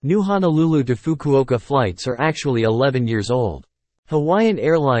New Honolulu to Fukuoka flights are actually 11 years old. Hawaiian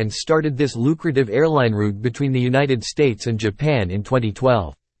Airlines started this lucrative airline route between the United States and Japan in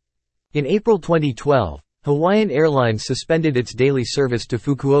 2012. In April 2012, Hawaiian Airlines suspended its daily service to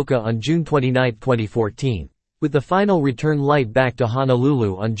Fukuoka on June 29, 2014, with the final return flight back to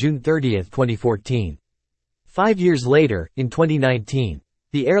Honolulu on June 30, 2014. 5 years later, in 2019,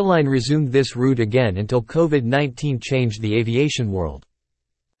 the airline resumed this route again until COVID-19 changed the aviation world.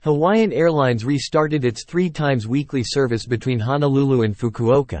 Hawaiian Airlines restarted its 3 times weekly service between Honolulu and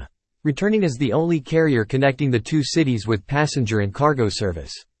Fukuoka, returning as the only carrier connecting the two cities with passenger and cargo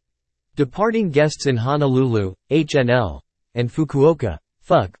service. Departing guests in Honolulu, HNL, and Fukuoka,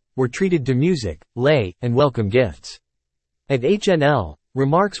 FUK, were treated to music, lei, and welcome gifts. At HNL,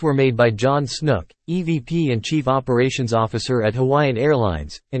 remarks were made by John Snook, EVP and Chief Operations Officer at Hawaiian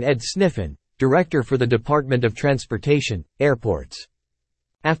Airlines, and Ed Sniffen, Director for the Department of Transportation, Airports.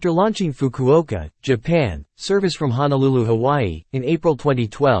 After launching Fukuoka, Japan, service from Honolulu, Hawaii, in April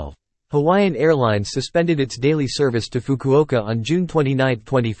 2012, Hawaiian Airlines suspended its daily service to Fukuoka on June 29,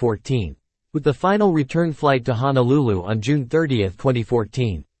 2014, with the final return flight to Honolulu on June 30,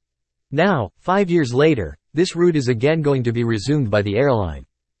 2014. Now, 5 years later, this route is again going to be resumed by the airline.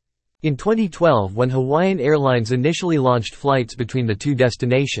 In 2012, when Hawaiian Airlines initially launched flights between the two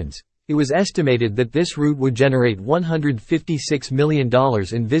destinations, it was estimated that this route would generate $156 million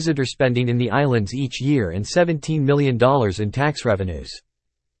in visitor spending in the islands each year and $17 million in tax revenues.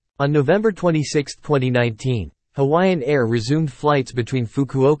 On November 26, 2019, Hawaiian Air resumed flights between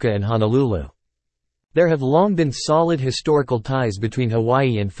Fukuoka and Honolulu. There have long been solid historical ties between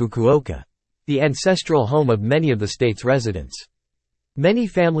Hawaii and Fukuoka, the ancestral home of many of the state's residents. Many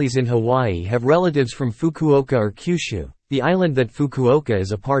families in Hawaii have relatives from Fukuoka or Kyushu, the island that Fukuoka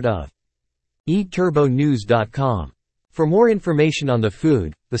is a part of. eTurboNews.com. For more information on the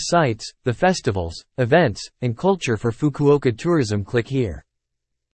food, the sites, the festivals, events, and culture for Fukuoka tourism, click here.